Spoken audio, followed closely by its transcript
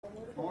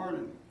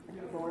Morning.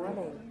 Good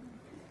morning.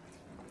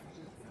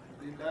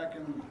 Be back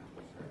in the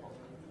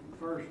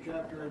first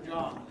chapter of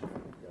John.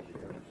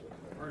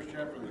 First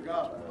chapter of the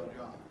Gospel of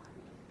John.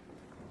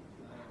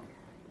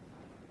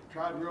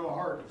 Tried real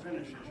hard to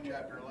finish this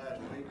chapter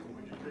last week, and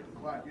we just didn't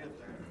quite get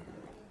there.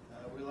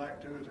 We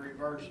like 2 or 3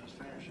 verses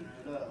finishing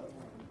it up.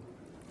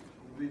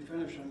 We'll be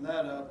finishing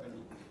that up and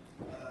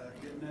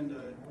getting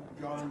into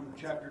John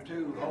chapter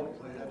 2,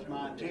 hopefully. That's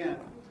my intent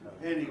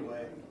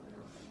anyway.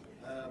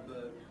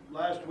 But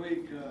last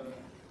week,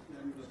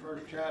 in the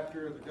first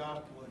chapter of the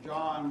Gospel of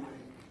John,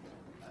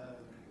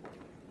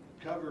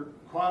 we covered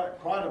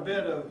quite a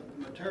bit of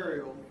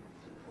material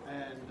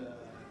and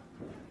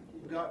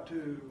got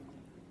to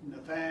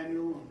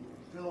Nathaniel and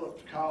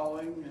Philip's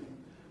calling, and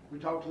we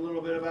talked a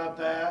little bit about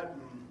that,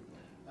 and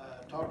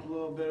talked a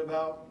little bit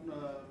about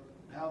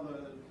how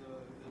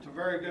it's a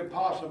very good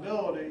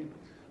possibility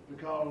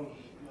because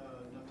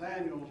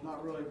Nathaniel's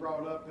not really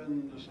brought up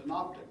in the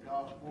Synoptic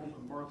Gospels,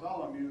 and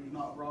Bartholomew's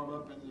not brought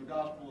up in the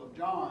Gospel of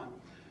John.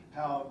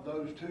 How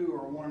those two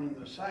are one and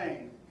the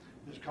same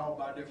is called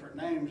by different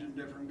names in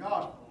different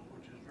Gospels,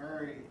 which is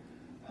very,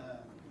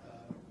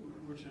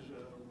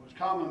 was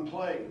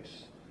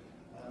commonplace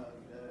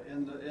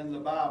in the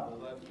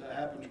Bible. That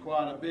happens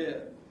quite a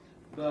bit,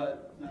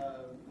 but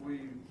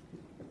we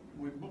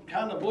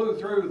kind of blew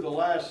through the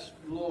last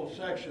little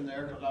section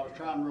there because I was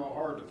trying real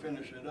hard to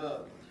finish it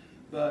up.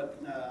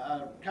 But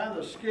I kind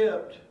of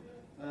skipped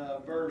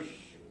verse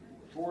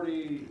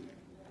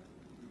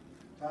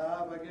 45,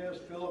 I guess.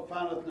 Philip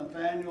findeth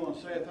Nathanael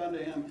and saith unto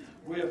him,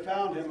 We have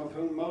found him of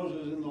whom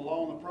Moses in the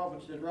law and the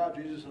prophets did write,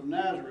 Jesus of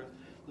Nazareth,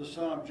 the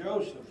son of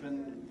Joseph.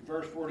 In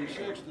verse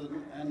 46,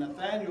 and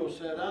Nathanael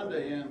said unto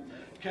him,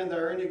 Can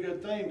there any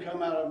good thing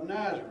come out of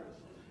Nazareth?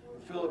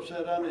 And Philip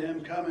said unto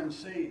him, Come and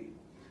see.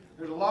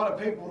 There's a lot of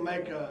people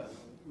make a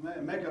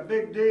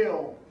big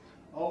deal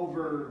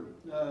over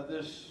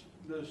this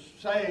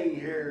saying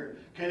here,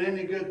 can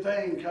any good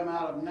thing come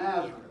out of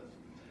Nazareth?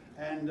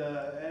 And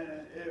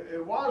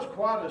it was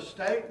quite a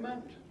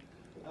statement,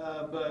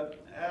 but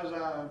as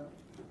I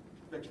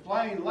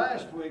explained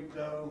last week,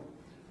 though,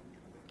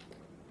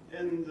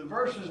 in the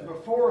verses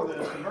before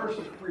this, the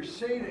verses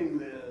preceding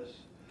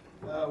this,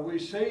 we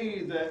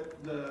see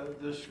that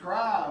the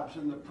scribes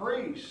and the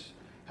priests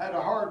had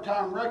a hard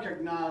time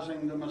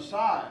recognizing the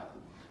Messiah.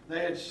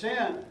 They had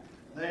sent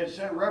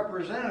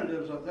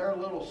representatives of their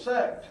little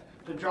sect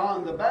to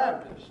John the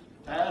Baptist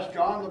to ask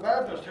John the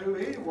Baptist who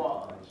he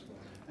was.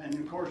 And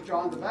of course,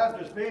 John the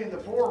Baptist, being the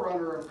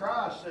forerunner of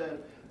Christ,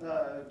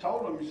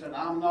 told him, he said,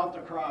 I'm not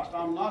the Christ,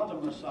 I'm not the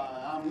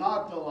Messiah, I'm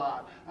not the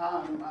light,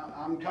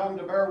 I'm come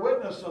to bear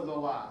witness of the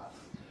light.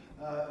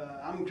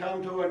 I'm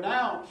come to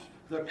announce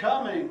the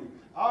coming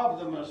of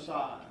the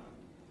Messiah.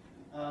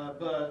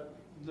 But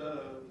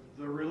the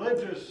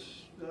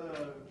religious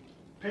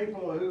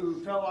people who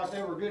felt like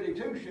they were goody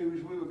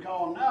two-shoes, we would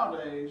call them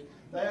nowadays,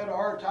 they had a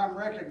hard time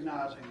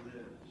recognizing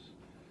this.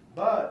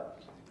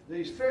 But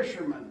these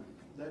fishermen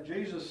that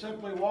Jesus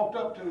simply walked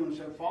up to and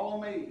said, follow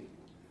me.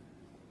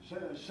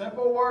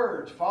 Simple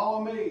words,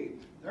 follow me.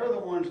 They're the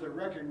ones that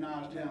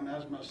recognized him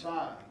as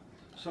Messiah.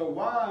 So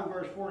why in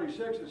verse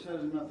 46 it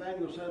says, and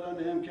Nathanael said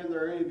unto him, Can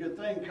there any good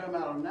thing come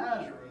out of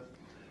Nazareth?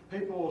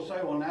 People will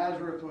say, well,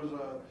 Nazareth was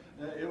a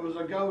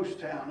ghost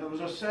town. It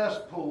was a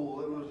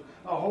cesspool. It was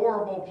a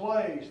horrible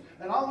place.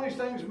 And all these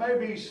things may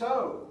be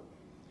so.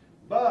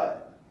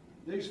 But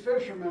these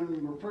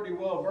fishermen were pretty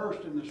well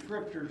versed in the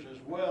scriptures as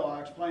well.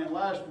 I explained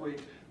last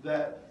week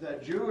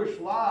that Jewish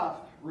life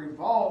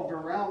revolved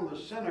around the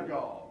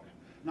synagogue.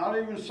 Not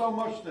even so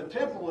much the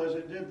temple as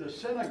it did the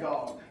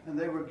synagogue. And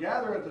they would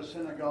gather at the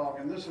synagogue,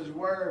 and this is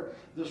where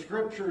the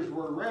scriptures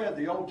were read,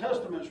 the Old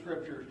Testament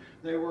scriptures.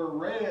 They were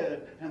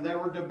read, and they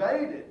were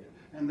debated,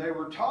 and they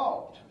were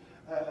taught.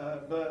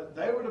 But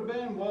they would have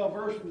been well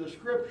versed in the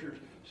scriptures.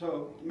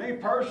 So me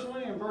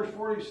personally, in verse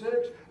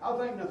 46, I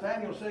think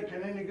Nathanael said,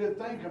 Can any good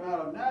thing come out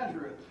of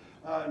Nazareth?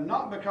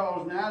 Not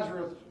because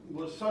Nazareth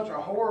was such a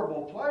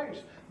horrible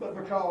place, but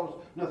because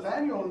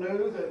Nathanael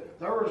knew that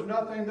there was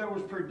nothing that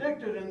was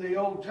predicted in the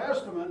Old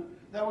Testament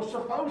that was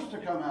supposed to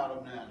come out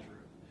of Nazareth.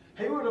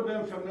 He would have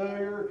been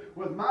familiar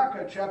with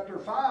Micah chapter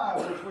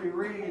 5, which we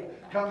read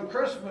come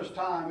Christmas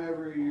time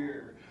every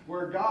year,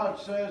 where God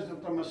says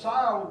that the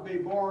Messiah will be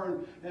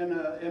born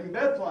in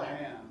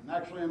Bethlehem.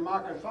 Actually, in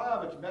Micah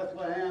 5, it's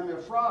Bethlehem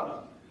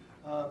Ephrata.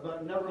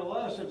 But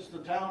nevertheless, it's the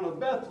town of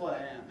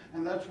Bethlehem,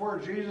 and that's where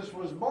Jesus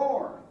was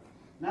born.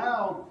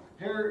 Now,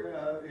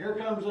 here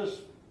comes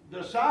this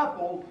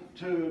disciple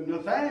to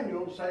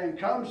Nathanael saying,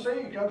 Come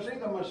see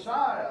the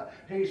Messiah.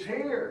 He's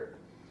here.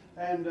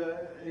 And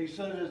he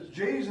says, It's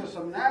Jesus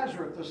of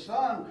Nazareth, the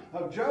son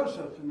of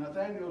Joseph. And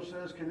Nathanael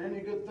says, Can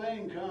any good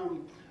thing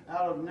come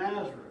out of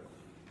Nazareth?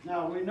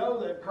 Now, we know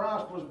that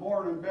Christ was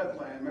born in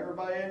Bethlehem.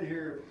 Everybody in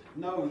here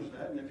knows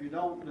that. And if you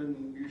don't,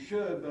 then you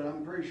should, but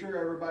I'm pretty sure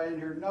everybody in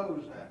here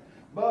knows that.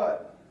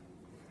 But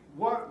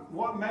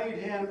what made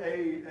him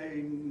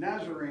a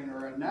Nazarene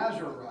or a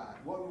Nazarite?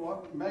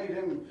 What made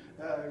him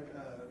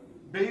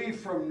be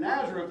from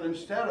Nazareth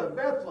instead of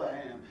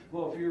Bethlehem.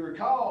 Well, if you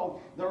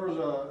recall, there was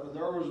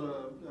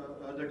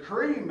a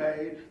decree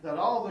made that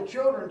all the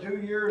children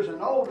 2 years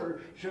and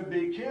older should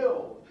be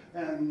killed.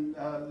 And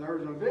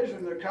there's a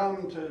vision that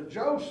come to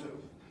Joseph,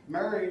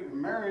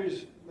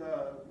 Mary's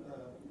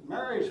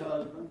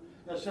husband,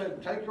 that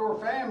said, take your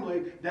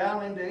family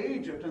down into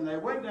Egypt. And they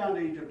went down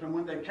to Egypt. And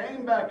when they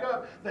came back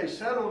up, they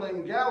settled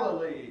in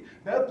Galilee.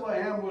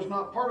 Bethlehem was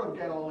not part of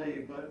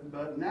Galilee,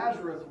 but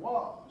Nazareth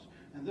was.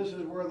 And this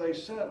is where they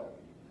settled.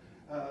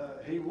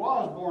 He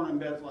was born in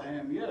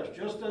Bethlehem, yes,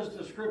 just as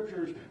the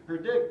scriptures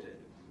predicted.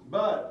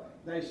 But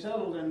they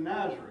settled in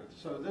Nazareth.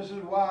 So this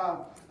is why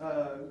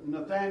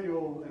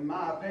Nathanael, in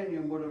my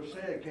opinion, would have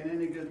said, can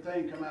any good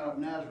thing come out of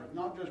Nazareth?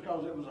 Not just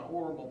because it was a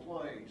horrible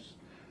place,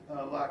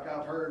 like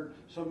I've heard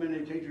so many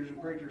teachers and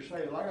preachers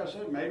say. Like I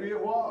said, maybe it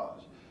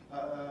was.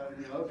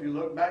 If you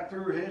look back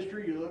through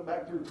history, you look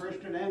back through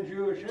Christian and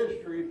Jewish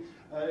history,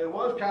 it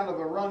was kind of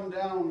a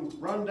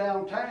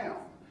rundown town.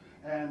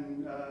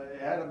 And it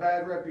had a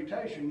bad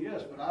reputation,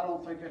 yes, but I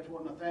don't think that's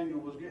what Nathanael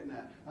was getting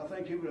at. I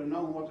think he would have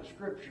known what the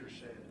scripture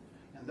said.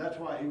 And that's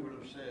why he would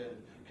have said,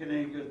 can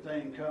any good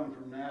thing come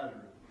from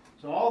Nazareth?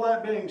 So all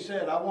that being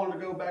said, I wanted to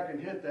go back and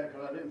hit that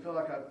because I didn't feel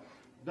like I'd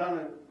done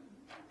it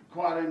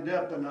quite in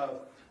depth enough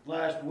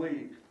last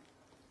week.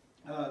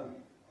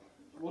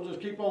 We'll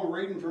just keep on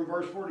reading from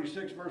verse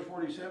 46, verse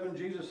 47.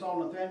 Jesus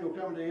saw Nathanael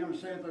coming to him and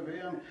saith of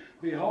him,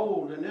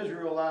 behold, an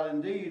Israelite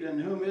indeed, in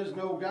whom is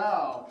no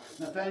guile.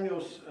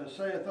 Nathanael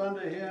saith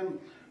unto him,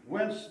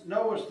 whence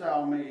knowest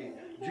thou me?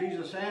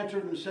 Jesus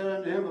answered and said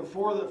unto him,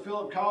 before that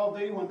Philip called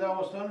thee, when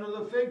thou wast under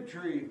the fig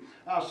tree,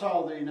 I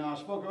saw thee. Now I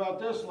spoke about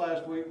this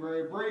last week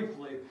very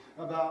briefly,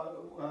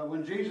 about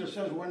when Jesus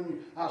says,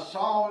 when I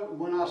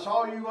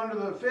saw you under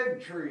the fig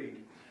tree.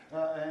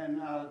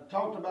 And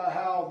talked about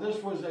how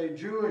this was a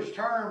Jewish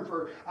term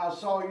for I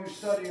saw you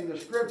studying the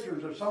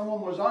scriptures. If someone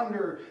was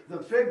under the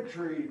fig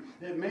tree,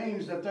 it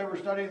means that they were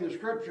studying the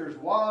scriptures.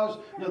 Was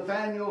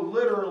Nathanael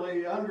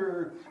literally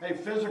under a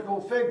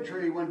physical fig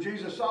tree when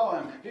Jesus saw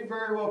him? He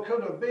very well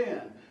could have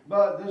been.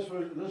 But this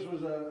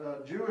was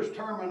a Jewish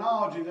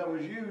terminology that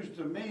was used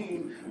to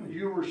mean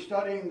you were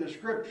studying the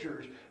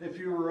scriptures if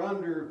you were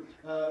under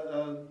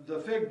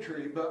the fig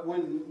tree. But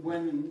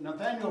when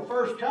Nathanael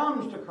first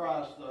comes to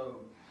Christ, though,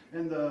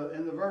 in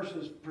the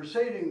verses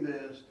preceding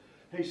this,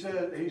 he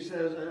says,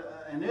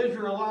 an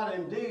Israelite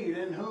indeed,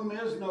 in whom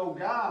is no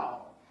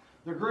guile.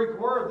 The Greek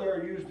word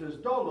there used is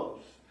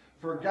dolos,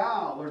 for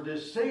guile or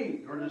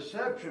deceit or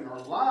deception or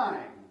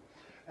lying.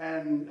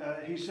 And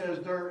he says,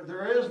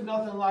 there is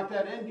nothing like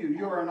that in you.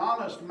 You're an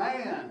honest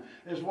man,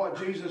 is what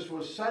Jesus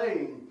was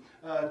saying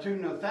to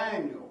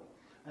Nathanael.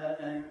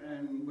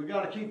 And we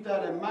got to keep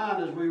that in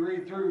mind as we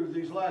read through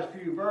these last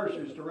few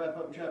verses to wrap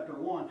up chapter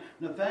 1.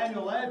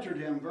 Nathanael answered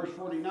him, verse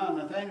 49,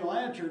 Nathanael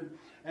answered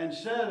and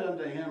said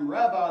unto him,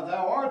 Rabbi,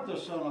 thou art the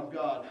Son of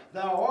God.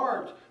 Thou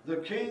art the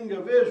King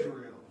of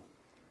Israel.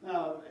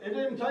 Now, it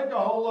didn't take a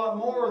whole lot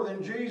more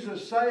than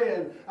Jesus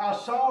saying, I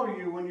saw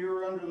you when you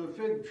were under the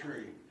fig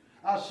tree.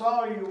 I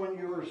saw you when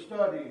you were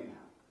studying.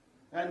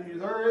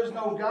 And there is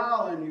no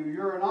guile in you.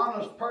 You're an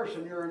honest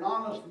person. You're an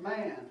honest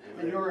man.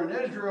 And you're an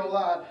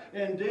Israelite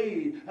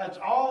indeed. That's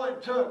all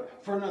it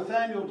took for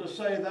Nathanael to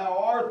say, thou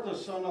art the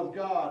Son of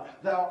God.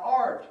 Thou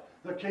art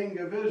the King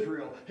of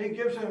Israel. He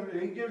gives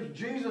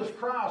Jesus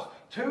Christ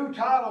two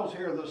titles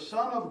here, the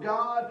Son of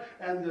God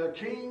and the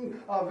King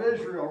of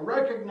Israel,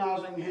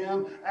 recognizing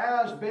him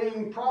as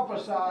being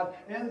prophesied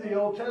in the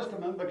Old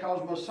Testament,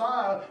 because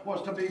Messiah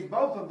was to be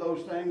both of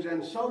those things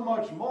and so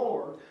much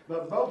more,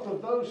 but both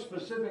of those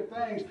specific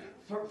things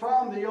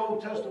from the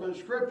Old Testament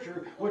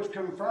scripture, which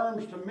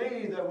confirms to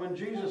me that when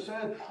Jesus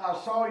said, I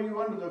saw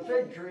you under the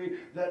fig tree,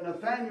 that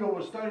Nathanael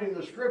was studying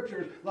the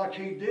scriptures like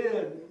he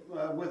did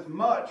with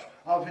much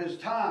of his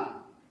time.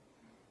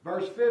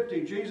 Verse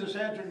 50, Jesus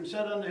answered and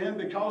said unto him,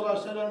 because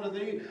I said unto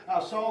thee,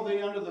 I saw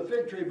thee under the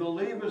fig tree,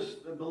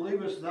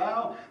 believest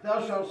thou?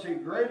 Thou shalt see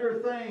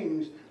greater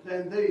things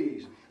than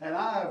these. And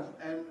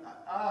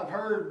I've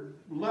heard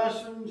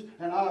lessons,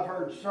 and I've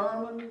heard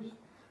sermons,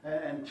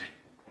 and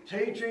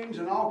teachings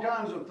and all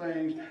kinds of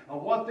things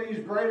of what these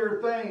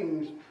greater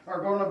things are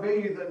going to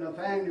be that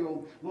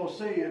Nathanael will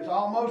see. It's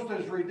almost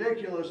as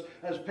ridiculous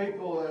as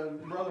people,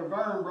 Brother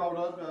Vern brought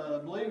up,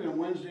 I believe in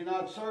Wednesday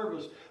night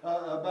service,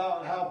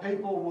 about how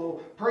people will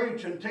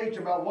preach and teach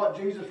about what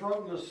Jesus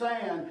wrote in the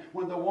sand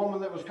when the woman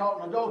that was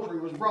caught in adultery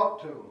was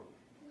brought to him.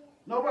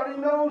 Nobody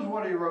knows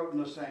what he wrote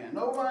in the sand.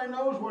 Nobody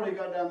knows what he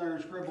got down there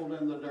and scribbled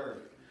in the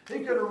dirt. He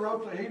could have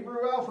wrote the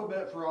Hebrew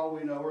alphabet for all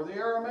we know, or the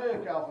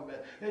Aramaic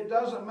alphabet. It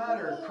doesn't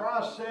matter.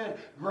 Christ said,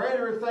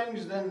 greater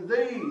things than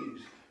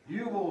these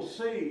you will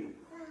see.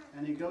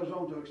 And he goes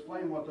on to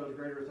explain what those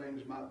greater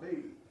things might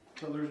be.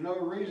 So there's no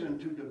reason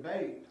to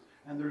debate,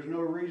 and there's no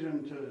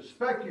reason to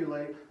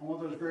speculate on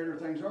what those greater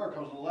things are,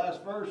 because the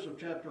last verse of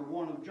chapter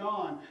 1 of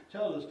John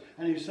tells us,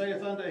 and he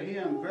saith unto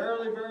him,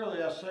 Verily,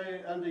 verily, I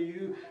say unto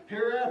you,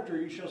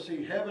 hereafter you shall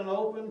see heaven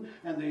open,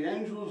 and the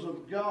angels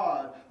of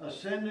God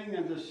ascending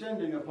and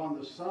descending upon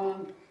the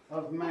Son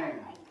of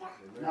Man.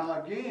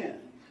 Now again,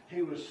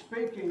 he was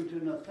speaking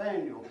to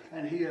Nathanael,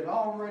 and he had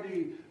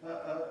already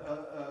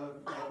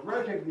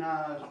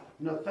recognized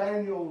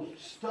Nathanael's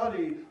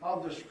study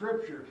of the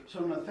Scripture.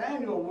 So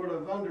Nathanael would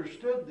have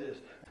understood this.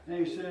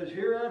 And he says,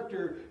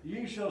 hereafter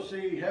ye shall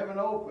see heaven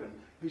open.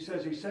 He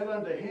says, he said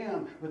unto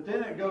him, but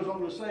then it goes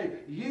on to say,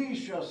 ye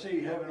shall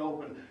see heaven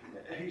open.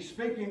 He's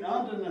speaking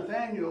unto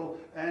Nathanael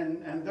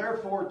and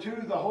therefore to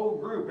the whole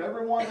group.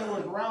 Everyone that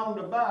was round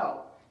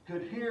about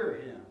could hear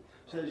him.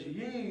 It says,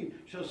 ye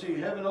shall see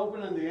heaven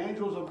open and the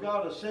angels of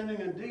God ascending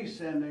and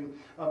descending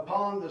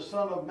upon the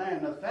Son of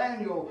Man.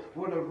 Nathanael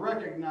would have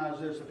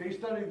recognized this. If he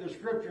studied the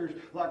Scriptures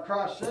like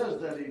Christ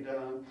says that he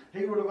done,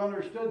 he would have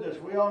understood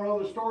this. We all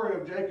know the story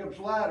of Jacob's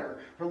ladder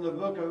from the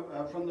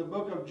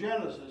book of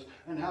Genesis,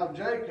 and how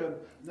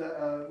Jacob,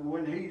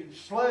 when he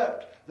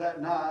slept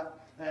that night,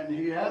 and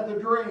he had the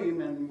dream,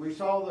 and he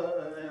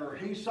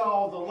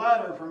saw the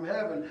ladder from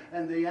heaven,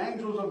 and the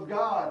angels of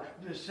God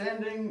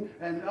descending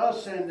and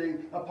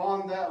ascending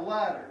upon that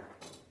ladder.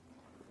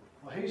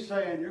 Well, he's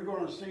saying you're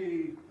going to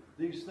see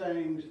these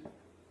things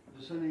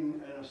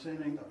descending and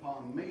ascending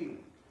upon me.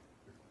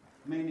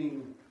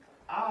 Meaning,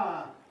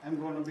 I am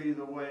going to be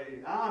the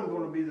way, I'm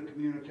going to be the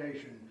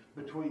communication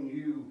between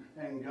you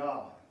and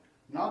God.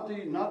 Not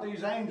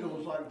these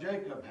angels like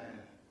Jacob had.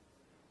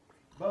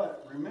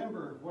 But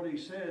remember what he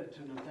said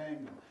to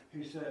Nathanael.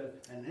 He said,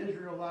 an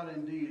Israelite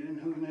indeed, in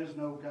whom is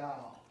no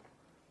guile.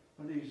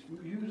 But he's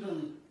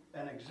using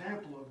an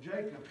example of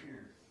Jacob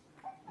here.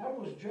 What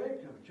was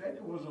Jacob?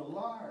 Jacob was a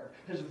liar.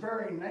 His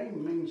very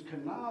name means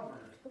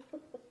conniver.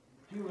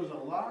 He was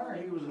a liar.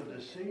 He was a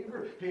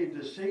deceiver. He had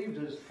deceived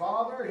his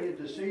father. He had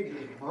deceived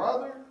his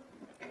brother.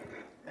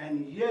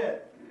 And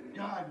yet,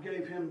 God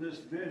gave him this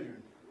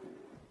vision.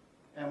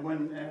 And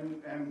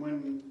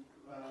when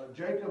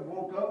Jacob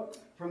woke up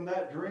from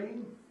that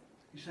dream,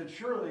 he said,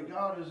 surely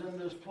God is in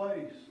this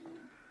place.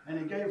 And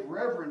he gave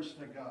reverence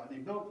to God. He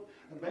built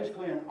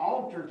basically an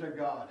altar to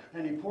God.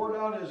 And he poured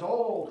out his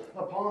oil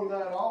upon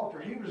that altar.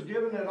 He was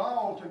giving it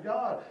all to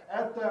God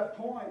at that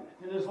point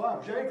in his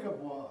life.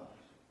 Jacob was.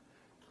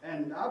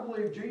 And I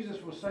believe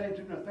Jesus was saying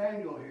to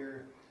Nathanael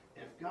here,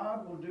 if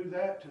God will do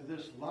that to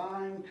this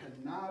lying,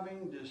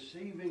 conniving,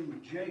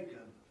 deceiving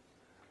Jacob,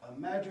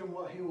 imagine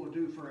what he will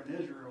do for an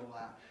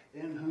Israelite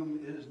in whom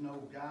is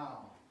no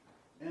guile,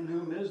 in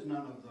whom is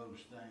none of those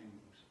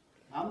things.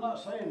 I'm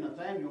not saying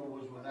Nathanael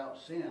was without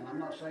sin. I'm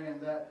not saying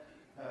that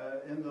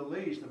in the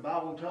least. The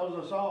Bible tells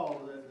us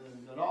all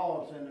that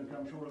all have sinned and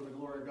come short of the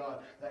glory of God.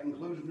 That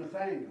includes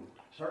Nathanael.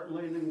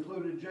 Certainly it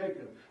included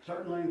Jacob.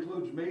 Certainly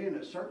includes me, and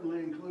it certainly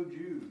includes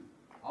you.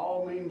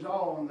 All means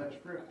all in that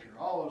Scripture.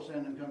 All have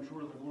sinned and come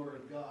short of the glory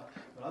of God.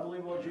 But I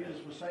believe what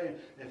Jesus was saying,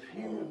 if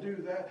he would do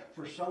that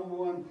for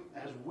someone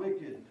as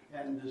wicked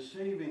and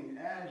deceiving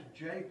as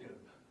Jacob,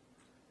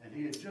 and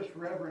he had just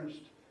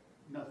reverenced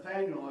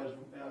Nathanael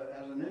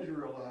as an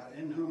Israelite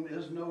in whom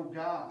is no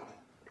God,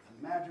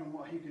 imagine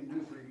what he can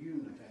do for you,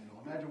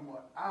 Nathanael. Imagine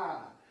what I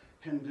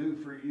can do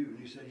for you. And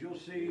he says, you'll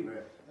see.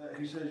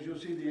 You'll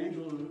see the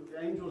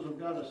angels of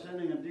God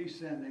ascending and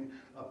descending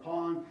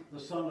upon the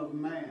Son of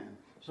Man.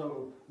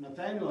 So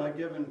Nathanael had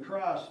given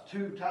Christ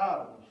two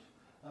titles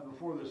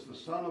before this: the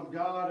Son of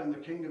God and the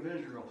King of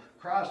Israel.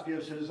 Christ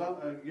gives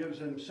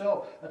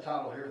himself a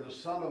title here, the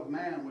Son of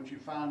Man, which you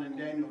find in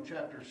Daniel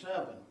chapter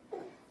 7,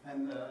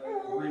 and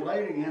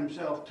relating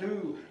himself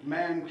to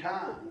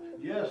mankind.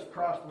 Yes,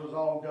 Christ was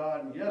all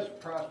God, and yes,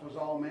 Christ was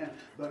all man,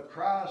 but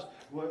Christ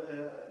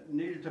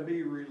needed to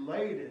be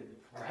related,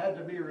 or had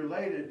to be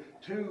related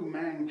to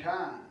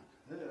mankind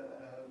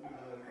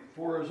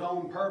for his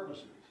own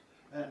purposes,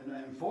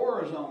 and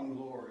for his own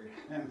glory,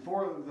 and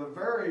for the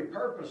very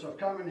purpose of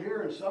coming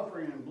here and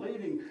suffering and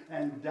bleeding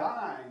and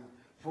dying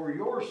for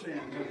your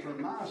sins and for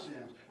my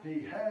sins.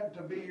 He had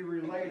to be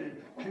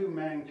related to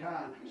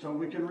mankind. So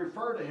we can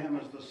refer to him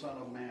as the Son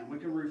of Man. We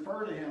can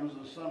refer to him as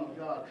the Son of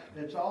God.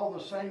 It's all the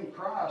same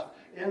Christ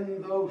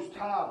in those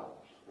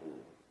titles,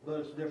 but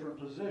it's different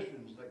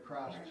positions that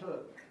Christ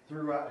took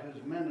throughout his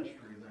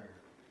ministry there.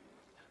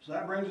 So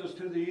that brings us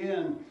to the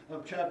end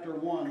of chapter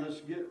 1.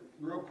 Let's get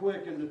real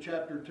quick into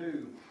chapter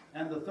 2.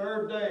 And the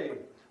third day,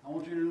 I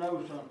want you to know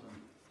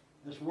something.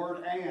 This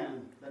word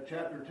 "and" that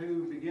chapter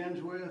 2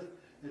 begins with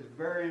is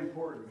very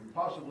important,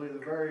 possibly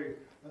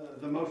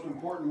the most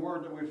important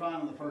word that we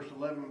find in the first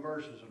 11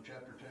 verses of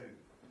chapter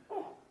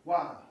 2.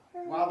 Why?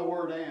 Why the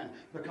word "and"?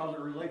 Because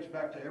it relates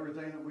back to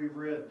everything that we've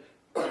read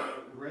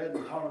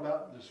and talked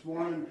about this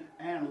morning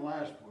and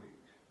last week,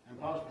 and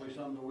possibly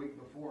some the week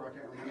before. I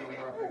can't remember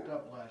where I picked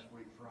up last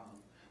week from.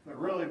 But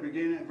really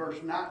beginning at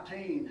verse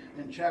 19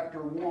 in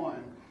chapter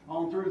 1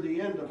 on through the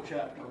end of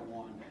chapter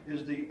 1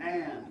 is the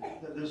 "and"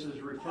 that this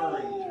is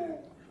referring to.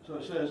 So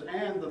it says,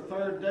 and the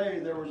third day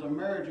there was a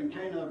marriage in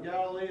Cana of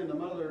Galilee, and the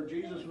mother of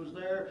Jesus was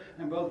there,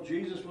 and both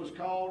Jesus was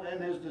called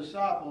and his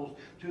disciples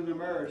to the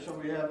marriage. So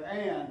we have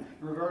 "and"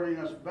 reverting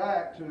us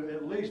back to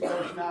at least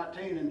verse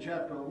 19 in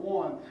chapter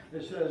 1.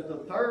 It says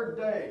the third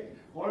day.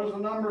 What is the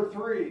number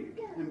 3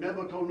 in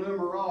biblical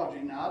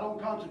numerology? Now, I don't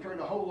concentrate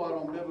a whole lot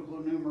on biblical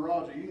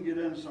numerology. You can get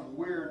into some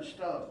weird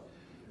stuff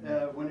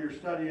when you're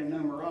studying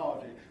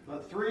numerology.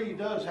 But 3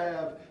 does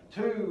have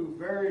 2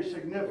 very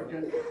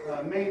significant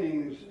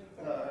meanings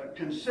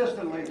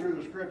consistently through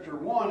the Scripture.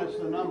 One, it's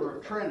the number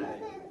of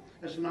Trinity.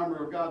 It's the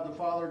number of God the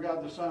Father,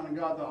 God the Son, and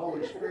God the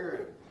Holy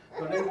Spirit.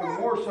 But even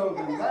more so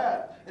than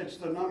that, it's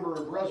the number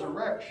of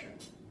resurrection.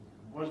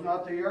 Was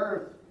not the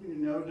earth, did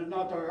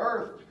not the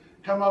earth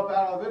come up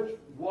out of its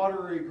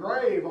watery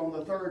grave on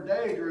the 3rd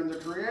day during the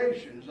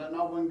creation? Is that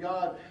not when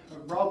God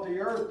brought the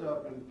earth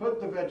up and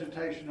put the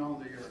vegetation on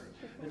the earth?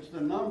 It's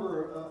the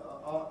number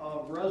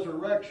of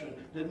resurrection.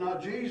 Did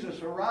not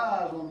Jesus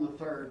arise on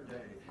the 3rd day?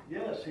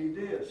 Yes, he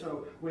did.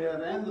 So we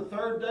have, and the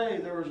 3rd day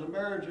there was a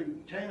marriage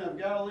in Cana of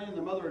Galilee, and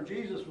the mother of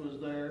Jesus was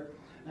there.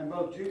 And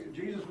both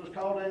Jesus was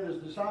called and his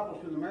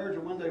disciples to the marriage,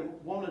 and when they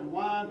wanted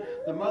wine,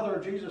 the mother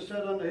of Jesus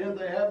said unto him,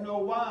 They have no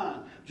wine.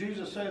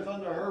 Jesus saith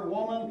unto her,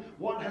 Woman,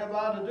 what have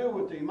I to do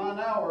with thee? Mine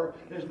hour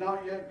is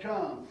not yet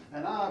come.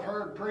 And I've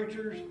heard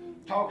preachers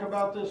talk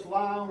about this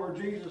line where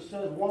Jesus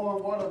says,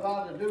 Woman, what have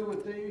I to do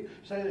with thee?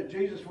 Say that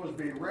Jesus was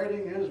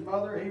berating his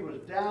mother. He was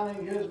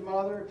downing his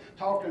mother,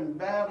 talking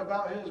bad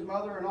about his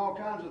mother and all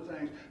kinds of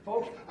things.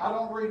 Folks, I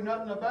don't read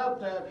nothing about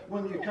that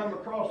when you come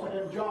across it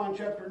in John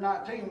chapter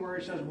 19 where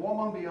he says,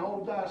 Woman,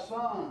 behold thy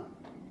son.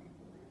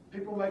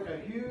 People make a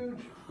huge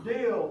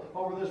deal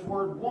over this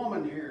word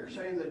woman here,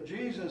 saying that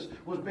Jesus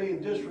was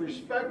being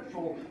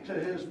disrespectful to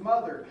his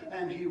mother,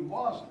 and he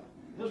wasn't.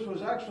 This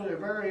was actually a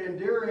very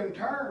endearing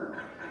term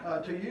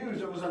to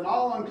use. It was an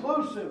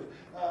all-inclusive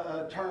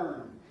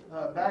term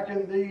back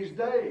in these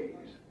days.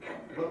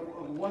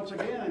 But once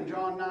again, in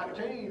John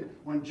 19,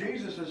 when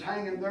Jesus is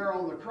hanging there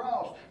on the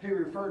cross, he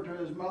referred to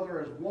his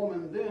mother as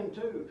woman then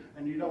too.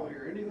 And you don't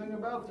hear anything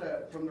about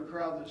that from the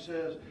crowd that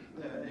says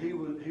that he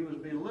was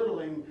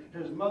belittling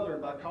his mother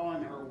by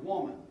calling her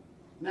woman.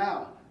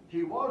 Now,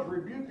 he was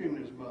rebuking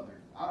his mother.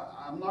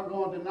 I'm not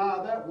going to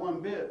deny that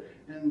one bit.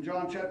 In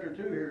John chapter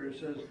 2 here, it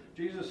says,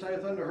 Jesus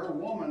saith unto her,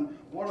 Woman,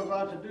 what have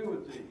I to do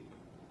with thee?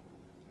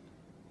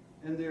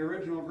 In the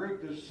original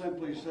Greek, this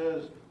simply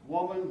says,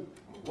 Woman,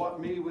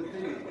 what me with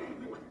thee?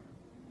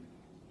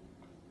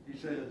 He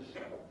says,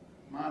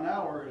 Mine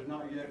hour is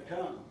not yet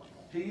come.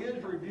 He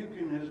is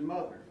rebuking his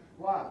mother.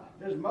 Why?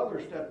 His mother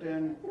stepped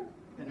in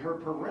her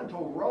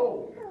parental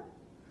role,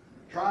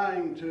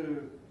 trying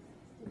to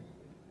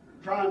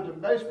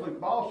basically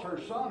boss her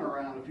son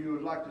around, if you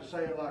would like to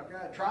say it like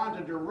that, trying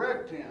to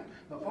direct him.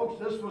 But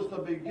folks, this was the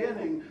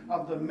beginning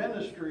of the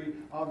ministry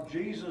of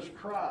Jesus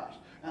Christ.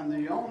 And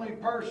the only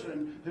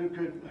person who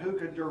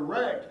could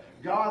direct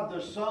God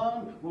the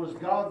Son was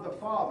God the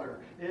Father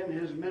in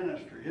his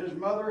ministry. His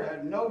mother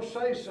had no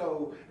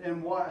say-so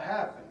in what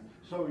happened.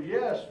 So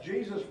yes,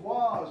 Jesus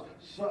was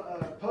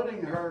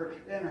putting her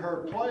in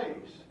her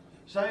place,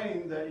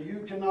 saying that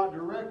you cannot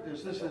direct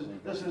this.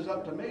 This is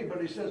up to me.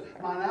 But he says,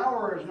 Mine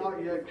hour is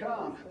not yet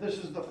come. This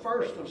is the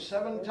first of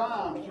 7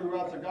 times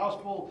throughout the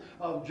Gospel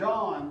of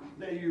John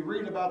that you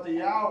read about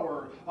the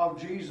hour of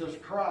Jesus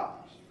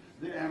Christ.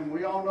 And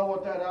we all know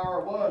what that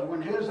hour was.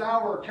 When his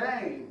hour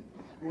came,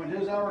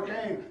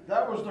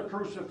 that was the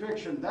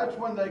crucifixion. That's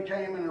when they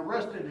came and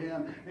arrested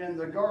him in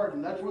the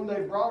garden. That's when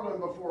they brought him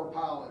before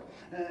Pilate.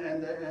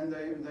 And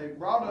they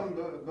brought him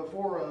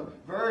before a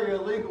very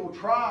illegal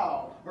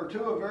trial, or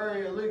to a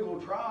very illegal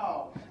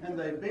trial. And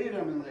they beat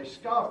him and they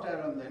scoffed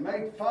at him. They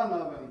made fun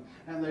of him.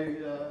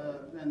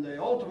 And they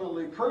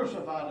ultimately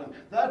crucified him.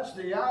 That's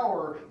the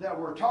hour that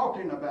we're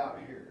talking about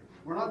here.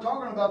 We're not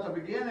talking about the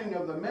beginning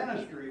of the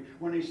ministry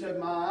when he said,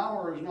 My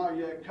hour is not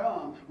yet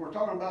come. We're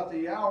talking about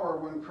the hour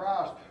when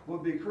Christ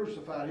would be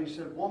crucified. He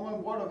said,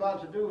 Woman, what have I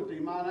to do with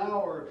thee? Mine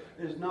hour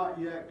is not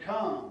yet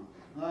come.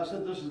 And I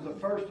said this is the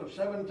first of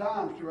 7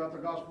 times throughout the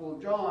Gospel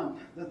of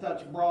John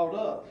that's brought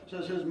up. It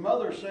says, His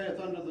mother saith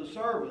unto the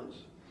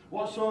servants,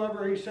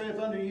 Whatsoever he saith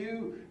unto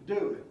you,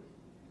 do it.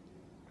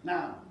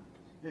 Now,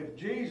 if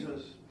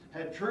Jesus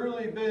had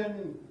truly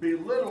been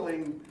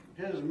belittling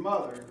his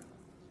mother,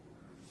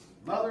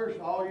 mothers,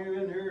 all you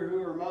in here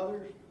who are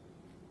mothers,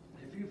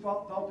 if you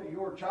thought that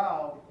your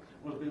child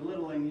was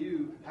belittling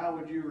you, how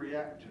would you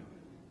react to it?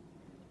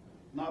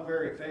 Not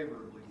very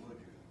favorably, would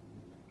you?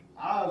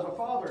 I, as a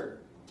father,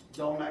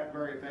 don't act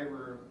very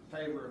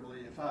favorably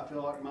if I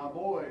feel like my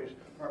boys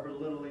are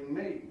belittling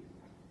me.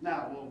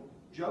 Now, we'll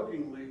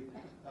jokingly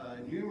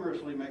and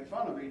humorously make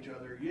fun of each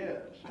other,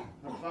 yes.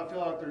 But if I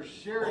feel like they're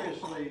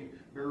seriously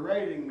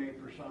berating me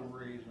for some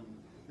reason,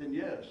 then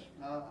yes,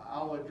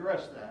 I'll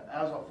address that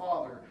as a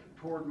father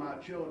toward my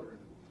children.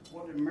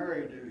 What did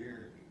Mary do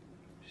here?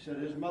 She said,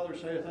 His mother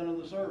saith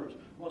unto the servants,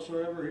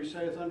 Whatsoever he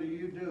saith unto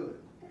you, do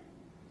it.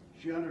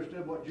 She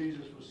understood what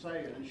Jesus was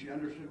saying, and she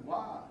understood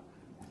why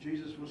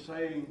Jesus was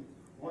saying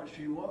what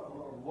she was,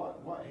 or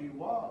what he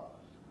was.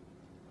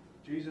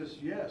 Jesus,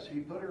 yes, he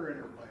put her in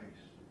her place.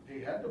 He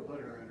had to put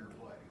her in her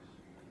place.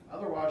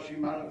 Otherwise, she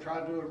might have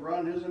tried to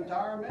run his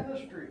entire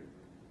ministry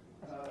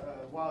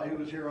while he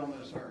was here on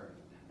this earth.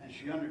 And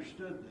she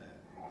understood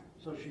that.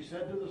 So she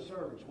said to the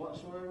servants,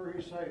 Whatsoever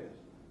he saith,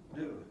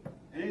 do it.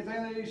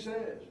 Anything that he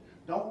says,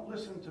 don't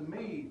listen to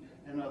me,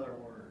 in other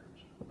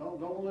words.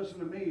 Don't listen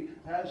to me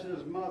as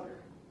his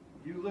mother.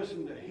 You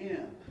listen to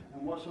him,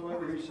 and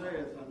whatsoever he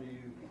saith unto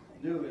you,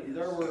 do it. And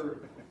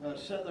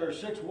there are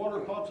 6 water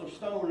pots of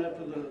stone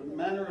after the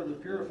manner of the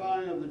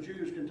purifying of the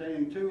Jews,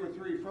 containing 2 or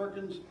 3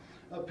 firkins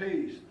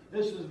apiece.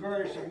 This is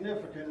very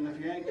significant, and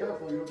if you ain't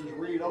careful, you'll just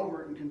read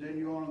over it and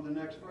continue on to the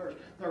next verse.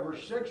 There were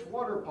 6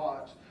 water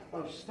pots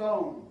of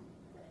stone.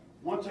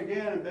 Once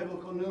again, in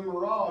biblical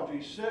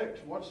numerology, 6.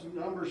 What's the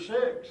number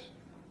 6?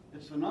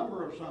 It's the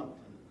number of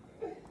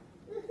something.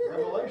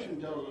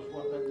 Revelation tells us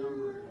what that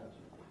number is.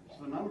 It's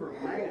the number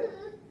of man.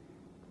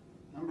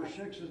 Number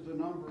 6 is the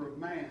number of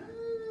man.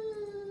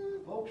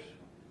 Folks,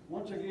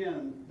 once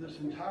again, this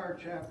entire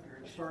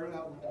chapter, it started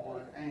out with the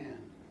word and.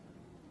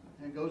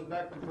 And it goes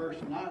back to verse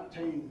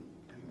 19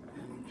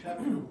 in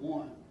chapter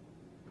 1,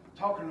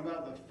 talking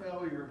about the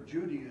failure of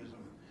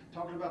Judaism,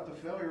 talking about the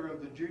failure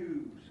of the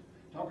Jews,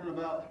 talking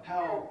about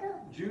how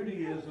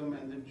Judaism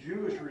and the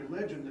Jewish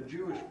religion, the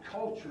Jewish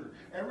culture,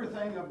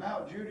 everything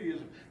about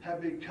Judaism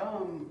had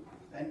become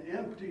an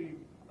empty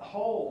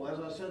hole. As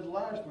I said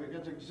last week,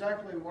 that's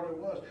exactly what it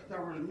was.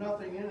 There was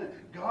nothing in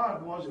it.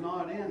 God was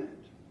not in it.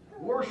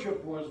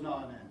 Worship was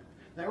not in it.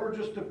 They were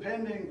just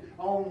depending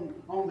on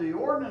the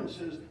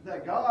ordinances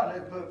that God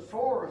had put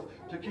forth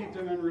to keep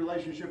them in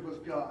relationship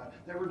with God.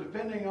 They were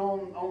depending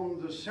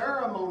on the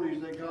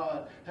ceremonies that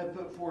God had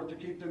put forth to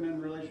keep them in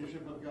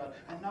relationship with God,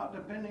 and not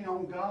depending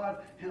on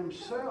God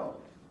himself.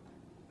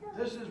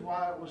 This is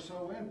why it was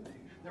so empty.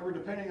 They were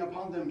depending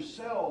upon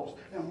themselves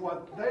and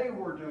what they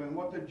were doing,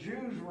 what the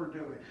Jews were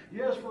doing.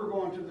 Yes, we're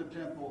going to the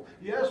temple.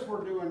 Yes,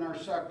 we're doing our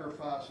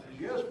sacrifices.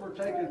 Yes, we're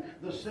taking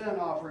the sin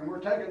offering.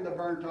 We're taking the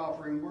burnt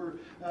offering. We're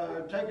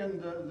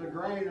taking the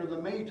grain or the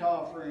meat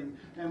offering.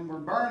 And we're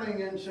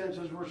burning incense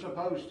as we're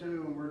supposed to.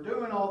 And we're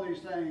doing all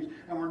these things.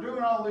 And we're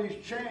doing all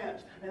these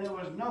chants. And it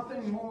was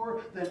nothing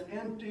more than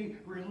empty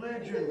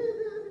religion.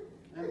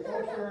 And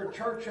folks, there are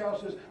church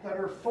houses that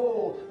are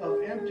full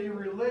of empty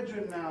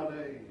religion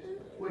nowadays.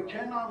 We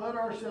cannot let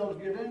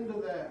ourselves get into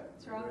that.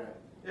 That's right.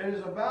 It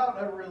is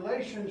about a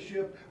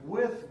relationship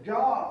with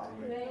God.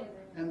 Amen.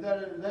 And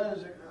that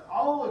is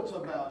all it's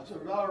about. It's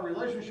about a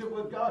relationship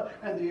with God.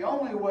 And the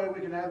only way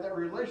we can have that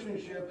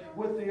relationship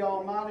with the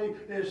Almighty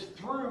is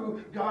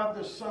through God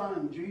the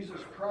Son,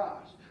 Jesus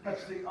Christ.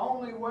 That's the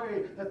only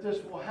way that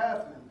this will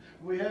happen.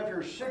 We have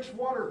here 6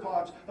 water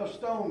pots of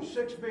stone,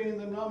 6 being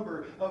the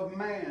number of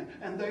man.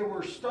 And they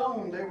were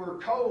stone, they were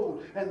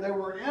cold, and they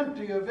were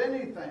empty of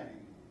anything.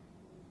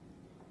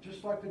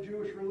 Just like the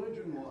Jewish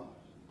religion was.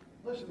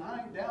 Listen,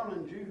 I ain't down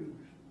on Jews.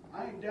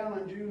 I ain't down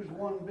on Jews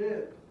one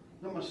bit.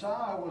 The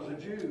Messiah was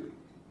a Jew.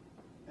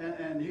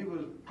 And he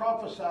was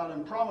prophesied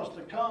and promised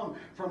to come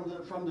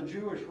from the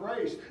Jewish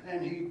race.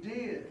 And he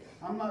did.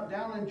 I'm not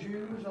down on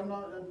Jews. I'm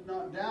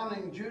not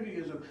downing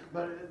Judaism.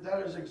 But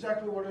that is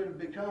exactly what it had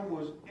become,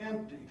 was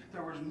empty.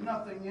 There was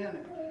nothing in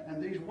it.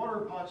 And these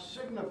water pots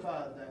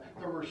signified that.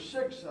 There were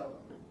 6 of them.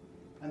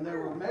 And they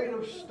were made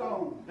of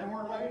stone. They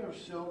weren't made of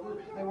silver.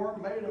 They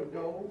weren't made of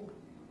gold.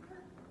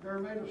 They were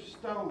made of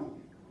stone.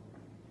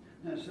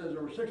 And it says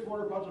there were 6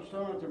 water pots of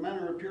stone after the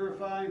manner of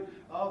purifying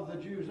of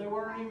the Jews. They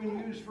weren't even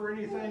used for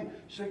anything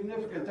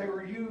significant. They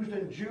were used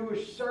in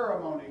Jewish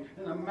ceremony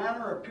in the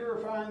manner of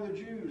purifying the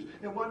Jews.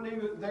 They weren't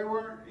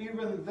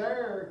even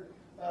there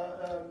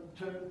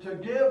to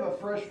give a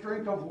fresh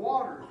drink of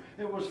water.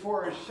 It was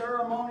for a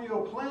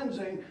ceremonial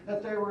cleansing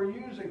that they were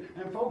using.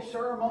 And folks,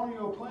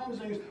 ceremonial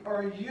cleansings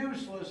are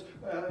useless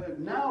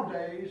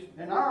nowadays,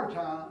 in our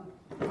time.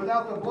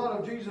 Without the blood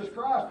of Jesus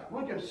Christ,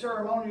 we can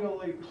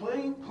ceremonially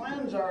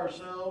cleanse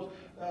ourselves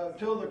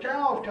till the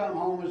cows come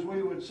home, as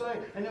we would say.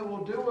 And it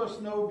will do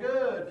us no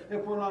good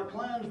if we're not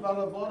cleansed by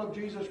the blood of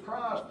Jesus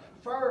Christ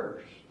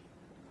first.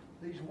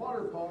 These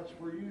water pots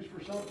were used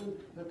for something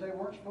that they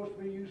weren't supposed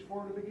to be used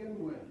for to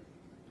begin with.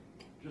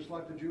 Just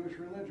like the Jewish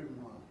religion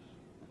was.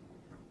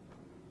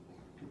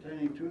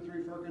 Containing 2 or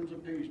 3 firkins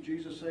apiece.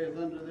 Jesus saith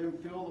unto them,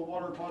 fill the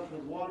water pots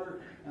with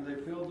water, and they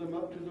filled them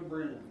up to the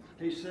brim.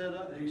 He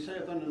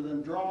saith unto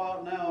them, draw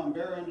out now and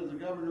bear unto the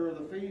governor of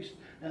the feast,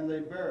 and they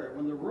bare it.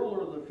 When the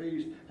ruler of the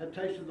feast had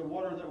tasted the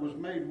water that was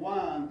made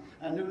wine,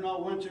 and knew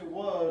not whence it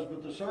was,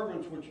 but the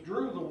servants which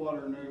drew the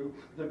water knew,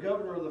 the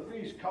governor of the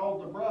feast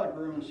called the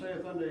bridegroom, and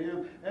saith unto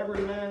him,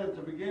 every man at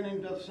the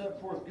beginning doth set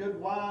forth good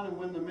wine, and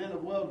when the men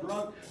have well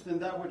drunk, then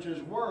that which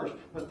is worse.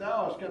 But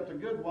thou hast kept the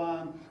good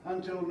wine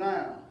until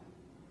now.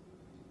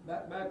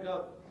 Back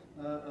up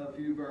a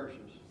few verses.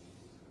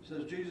 It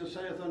says, Jesus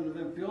saith unto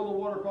them, fill the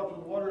water pots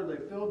with water. They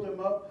filled them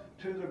up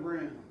to the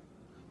brim.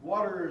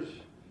 Water is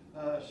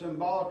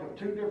symbolic of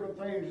 2 different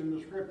things in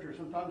the Scripture.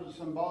 Sometimes it's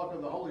symbolic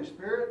of the Holy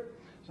Spirit.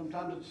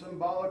 Sometimes it's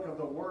symbolic of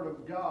the Word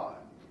of God.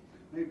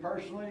 Me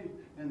personally,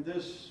 in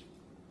this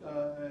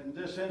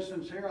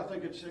instance here, I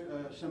think it's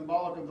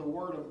symbolic of the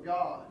Word of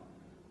God.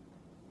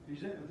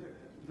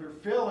 They're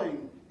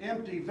filling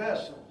empty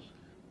vessels.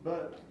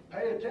 But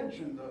pay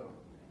attention, though.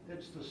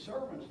 It's the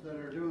servants that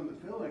are doing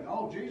the filling.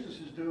 All Jesus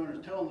is doing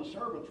is telling the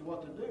servants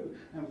what to do.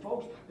 And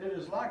folks, it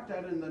is like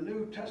that in the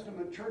New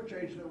Testament church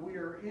age that we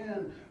are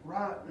in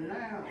right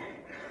now.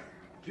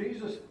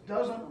 Jesus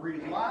doesn't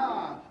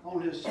rely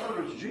on his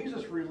servants.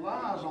 Jesus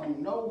relies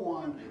on no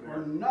one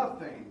or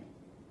nothing.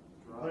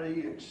 But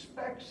he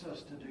expects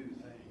us to do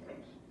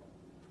things.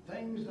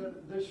 Things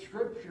that this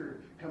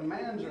scripture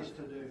commands us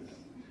to do.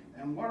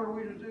 And what are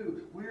we to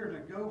do? We are to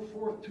go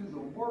forth to the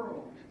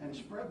world and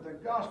spread the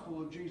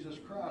gospel of Jesus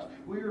Christ.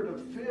 We are to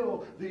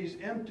fill these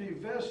empty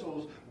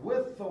vessels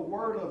with the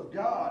Word of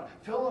God.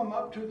 Fill them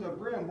up to the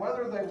brim,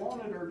 whether they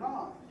want it or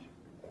not.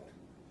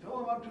 Fill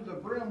them up to the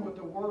brim with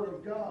the Word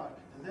of God.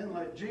 And then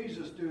let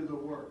Jesus do the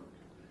work.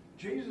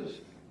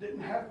 Jesus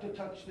didn't have to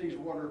touch these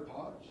water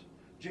pots.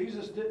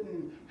 Jesus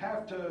didn't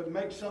have to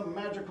make some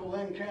magical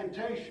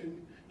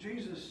incantation.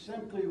 Jesus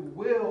simply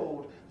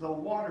willed the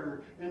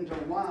water into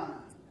wine.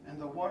 And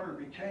the water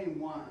became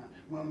wine.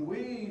 When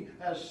we,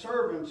 as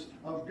servants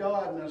of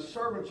God and as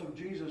servants of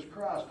Jesus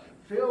Christ,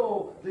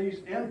 fill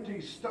these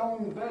empty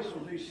stone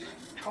vessels, these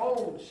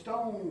cold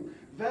stone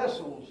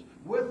vessels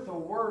with the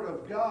Word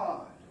of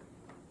God,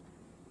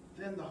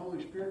 then the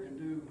Holy Spirit can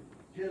do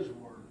His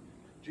work.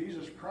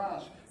 Jesus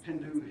Christ can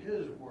do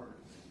His work.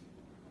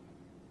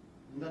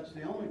 And that's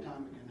the only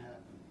time it can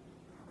happen,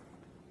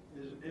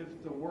 is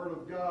if the Word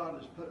of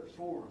God is put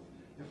forth.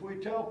 If we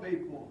tell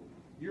people,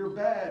 you're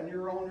bad and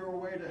you're on your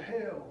way to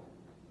hell,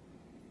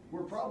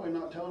 we're probably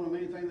not telling them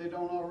anything they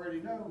don't already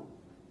know.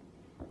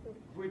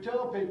 If we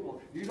tell people,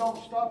 you don't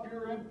stop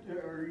your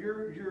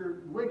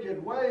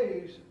wicked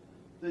ways,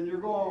 then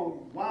you're going to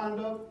wind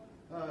up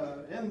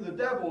in the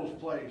devil's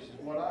place, is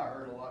what I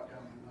heard a lot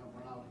coming up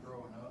when I was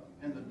growing up,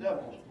 in the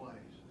devil's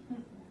place.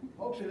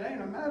 Folks, it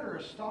ain't a matter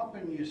of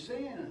stopping your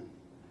sin.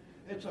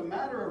 It's a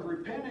matter of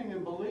repenting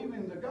and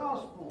believing the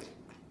gospel.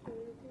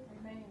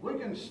 We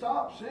can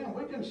stop sin.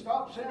 We can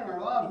stop sin in our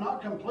lives,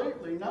 not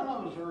completely. None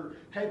of us are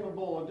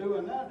capable of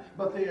doing that.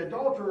 But the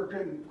adulterer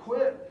can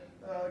quit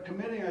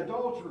committing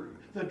adultery.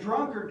 The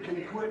drunkard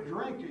can quit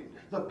drinking.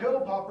 The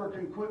pill popper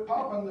can quit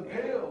popping the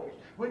pills.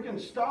 We can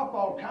stop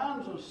all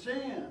kinds of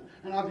sin.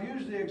 And I've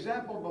used the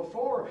example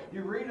before.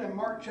 You read in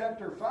Mark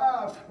chapter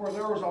 5 where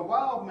there was a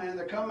wild man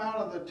that come out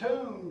of the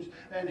tombs,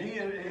 and he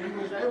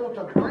was able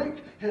to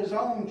break his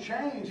own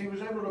chains. He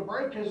was able to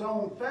break his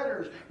own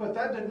fetters, but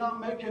that did not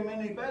make him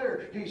any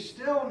better. He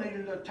still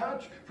needed a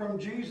touch from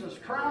Jesus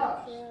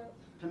Christ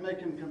to make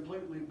him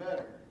completely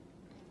better.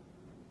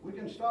 We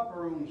can stop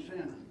our own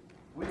sin.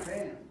 We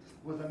can.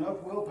 With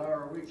enough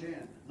willpower, we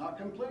can. Not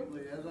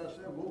completely, as I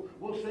said.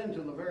 We'll sin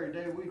till the very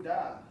day we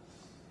die.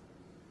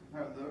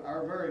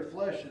 Our very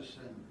flesh is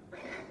sin.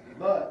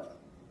 But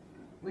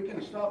we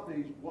can stop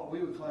these, what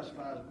we would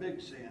classify as big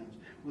sins,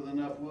 with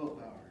enough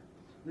willpower.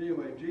 But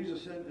anyway,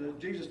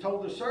 Jesus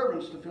told the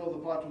servants to fill the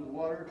pots with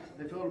water.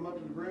 They filled them up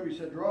to the brim. He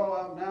said,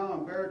 draw out now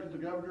and bear it to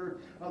the governor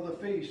of the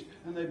feast.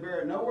 And they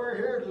bear it. Nowhere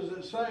here does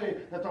it say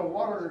that the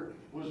water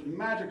was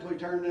magically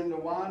turned into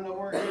wine.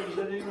 Nowhere here does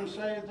it even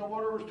say that the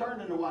water was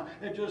turned into wine.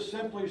 It just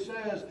simply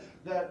says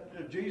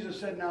that Jesus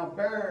said, now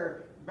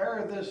bear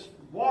this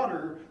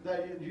water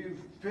that you've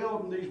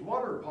filled in these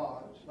water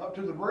pots up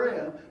to the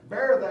brim,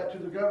 bear that to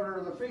the governor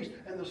of the feast.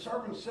 And the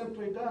servants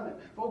simply done it.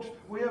 Folks,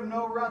 we have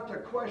no right to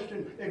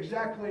question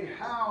exactly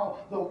how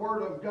the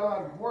Word of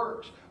God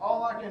works.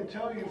 All I can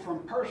tell you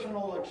from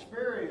personal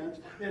experience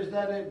is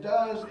that it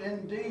does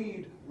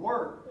indeed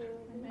work.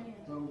 Amen.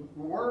 The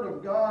Word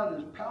of God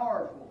is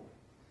powerful.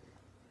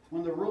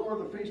 When the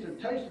ruler of the feast had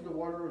tasted the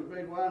water, it was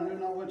made wine, knew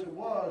not which it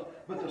was,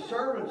 but the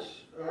servants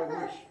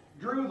which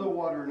drew the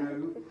water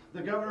knew.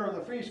 The governor of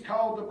the feast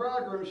called the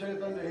bridegroom,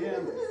 saith unto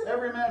him,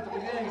 every man at the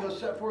beginning doth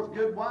set forth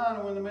good wine,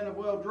 and when the men have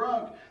well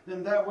drunk,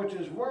 then that which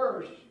is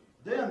worse.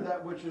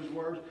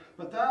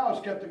 But thou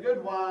hast kept the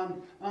good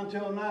wine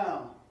until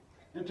now.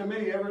 And to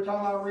me, every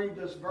time I read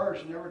this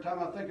verse, and every time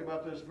I think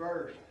about this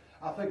verse,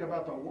 I think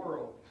about the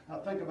world. I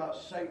think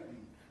about Satan.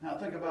 And I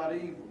think about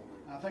evil.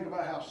 I think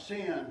about how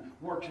sin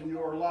works in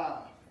your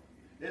life.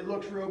 It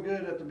looks real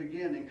good at the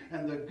beginning,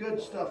 and the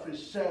good stuff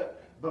is set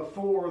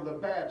before the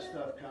bad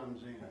stuff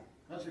comes in.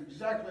 That's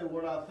exactly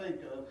what I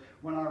think of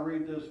when I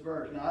read this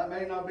verse. Now, it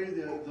may not be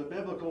the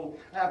biblical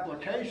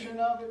application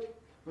of it,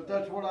 but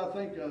that's what I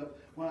think of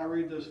when I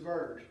read this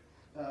verse.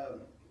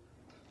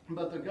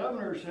 But the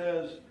governor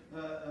says,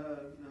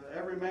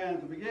 every man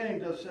at the beginning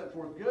does set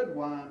forth good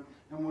wine,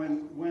 and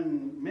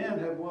when men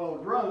have well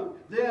drunk,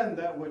 then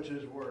that which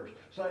is worse.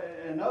 So,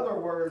 in other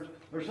words,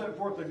 they're setting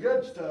forth the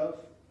good stuff.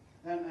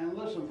 And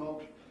listen,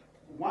 folks,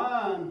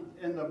 wine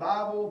in the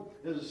Bible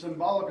is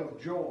symbolic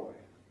of joy.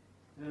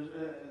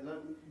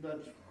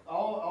 That's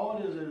all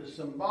it is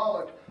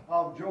symbolic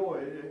of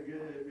joy.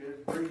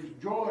 It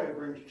brings joy, it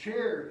brings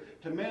cheer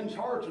to men's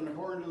hearts, and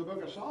according to the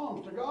book of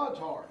Psalms, to God's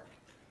heart.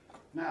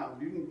 Now,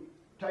 you can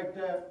take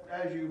that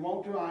as you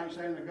want to. I ain't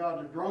saying that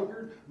God's a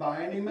drunkard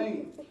by any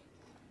means.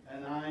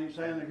 And I ain't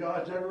saying that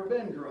God's ever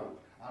been drunk.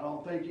 I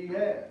don't think He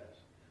has.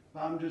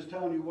 But I'm just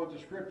telling you what the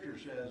Scripture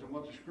says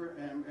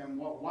and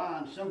what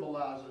wine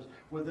symbolizes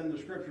within the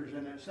Scriptures.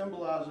 And it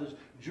symbolizes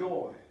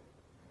joy.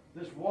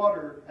 This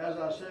water, as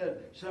I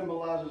said,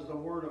 symbolizes the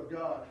Word of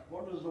God.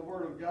 What does the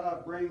Word of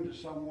God bring to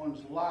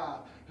someone's life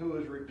who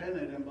has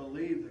repented and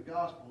believed the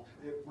gospel?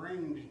 It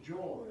brings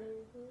joy.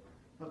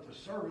 But the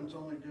servants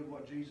only did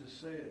what Jesus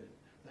said.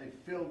 They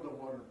filled the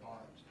water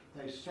pots.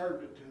 They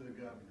served it to the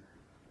governor.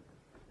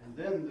 And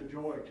then the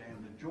joy came.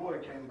 The joy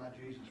came by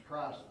Jesus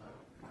Christ,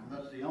 though. And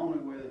that's the only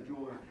way the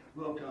joy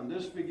will come.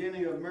 This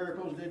beginning of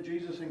miracles did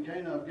Jesus in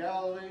Cana of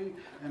Galilee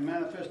and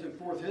manifested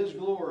forth his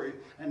glory,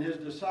 and his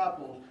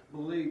disciples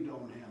believed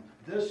on him.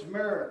 This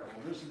miracle,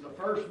 this is the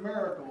first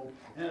miracle,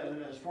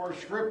 as far as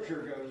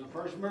Scripture goes, the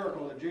first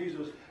miracle that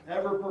Jesus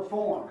ever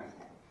performed.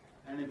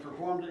 And he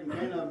performed it in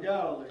Cana of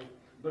Galilee,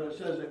 but it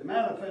says it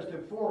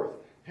manifested forth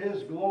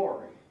his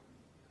glory.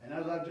 And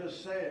as I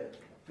just said,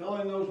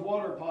 filling those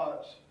water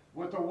pots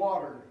with the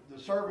water, the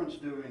servants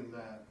doing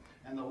that,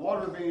 and the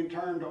water being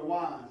turned to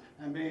wine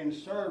and being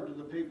served to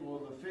the people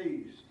of the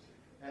feast,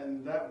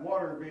 and that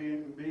water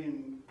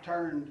being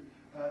turned,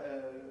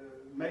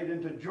 made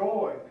into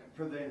joy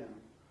for them,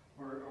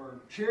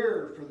 or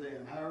cheer for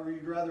them, however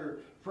you'd rather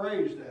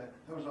phrase that.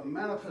 There was a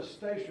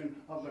manifestation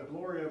of the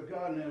glory of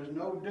God, and it is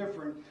no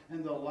different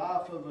in the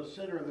life of a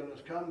sinner that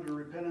has come to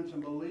repentance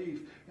and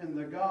belief in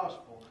the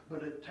gospel.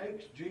 But it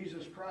takes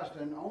Jesus Christ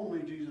and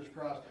only Jesus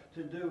Christ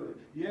to do it.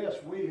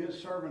 Yes, we, his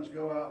servants,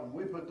 go out and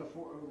we put the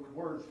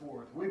word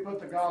forth. We put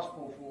the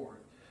gospel forth.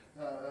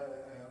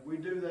 We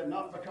do that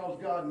not because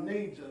God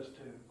needs us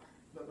to,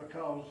 but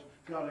because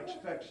God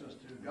expects us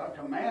to. God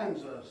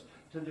commands us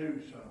to do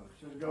so.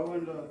 He says, go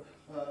into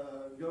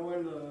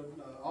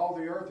all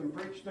the earth and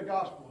preach the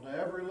gospel to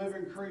every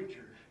living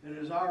creature. It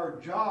is our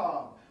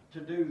job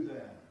to do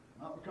that.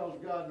 Not because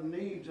God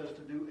needs us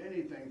to do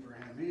anything for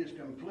him. He is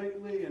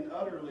completely and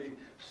utterly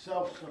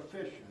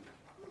self-sufficient.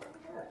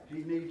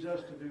 He needs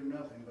us to do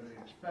nothing, but he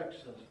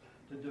expects us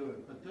to do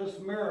it. But this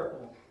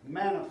miracle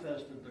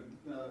manifested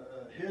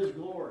his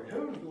glory.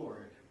 Whose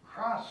glory?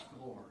 Christ's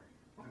glory.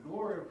 The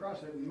glory of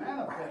Christ. It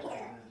manifested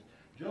this.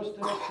 Just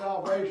as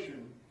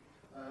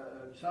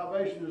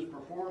salvation is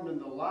performed in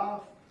the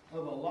life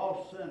of a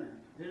lost sinner.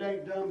 It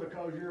ain't done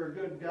because you're a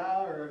good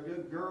guy or a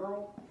good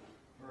girl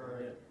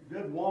or a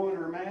good woman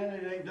or man.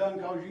 It ain't done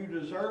because you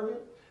deserve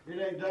it. It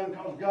ain't done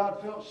because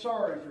God felt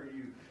sorry for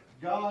you.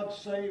 God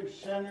saves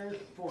sinners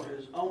for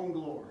his own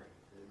glory.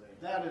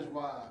 That is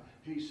why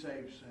he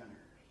saves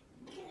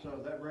sinners. So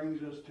that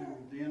brings us to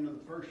the end of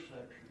the first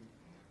section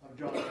of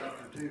John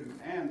chapter 2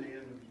 and the end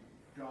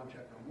of John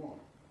chapter 1.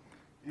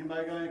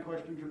 Anybody got any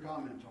questions or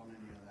comments on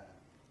any of